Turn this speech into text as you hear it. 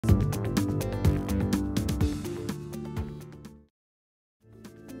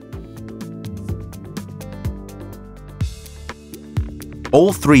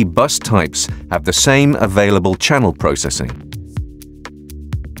All three bus types have the same available channel processing.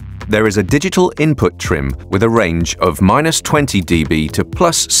 There is a digital input trim with a range of -20 dB to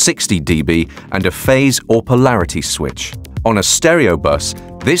 +60 dB and a phase or polarity switch. On a stereo bus,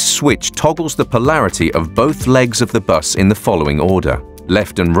 this switch toggles the polarity of both legs of the bus in the following order: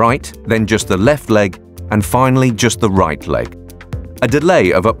 left and right, then just the left leg, and finally just the right leg. A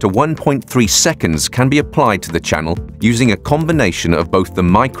delay of up to 1.3 seconds can be applied to the channel using a combination of both the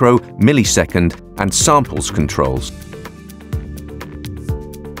micro, millisecond, and samples controls.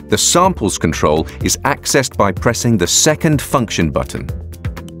 The samples control is accessed by pressing the second function button.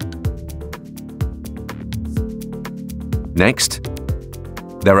 Next,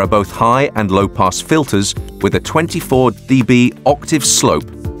 there are both high and low-pass filters with a 24 dB octave slope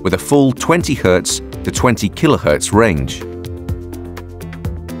with a full 20 Hz to 20 kHz range.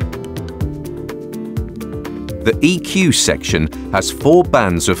 The EQ section has 4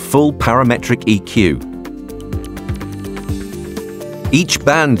 bands of full parametric EQ. Each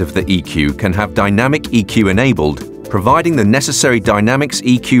band of the EQ can have dynamic EQ enabled, providing the necessary dynamics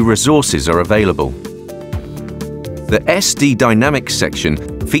EQ resources are available. The SD dynamics section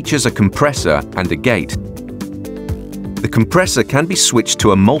features a compressor and a gate. The compressor can be switched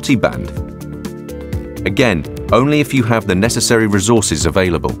to a multi-band. Again, only if you have the necessary resources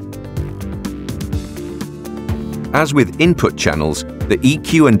available. As with input channels, the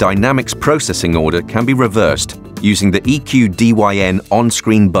EQ and dynamics processing order can be reversed using the EQ DYN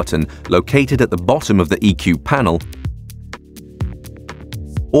on-screen button located at the bottom of the EQ panel,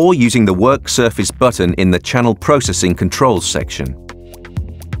 or using the work surface button in the channel processing controls section.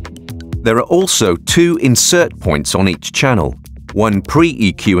 There are also 2 insert points on each channel, one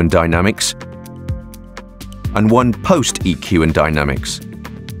pre-EQ and dynamics and one post-EQ and dynamics.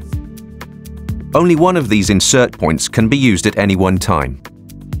 Only one of these insert points can be used at any one time.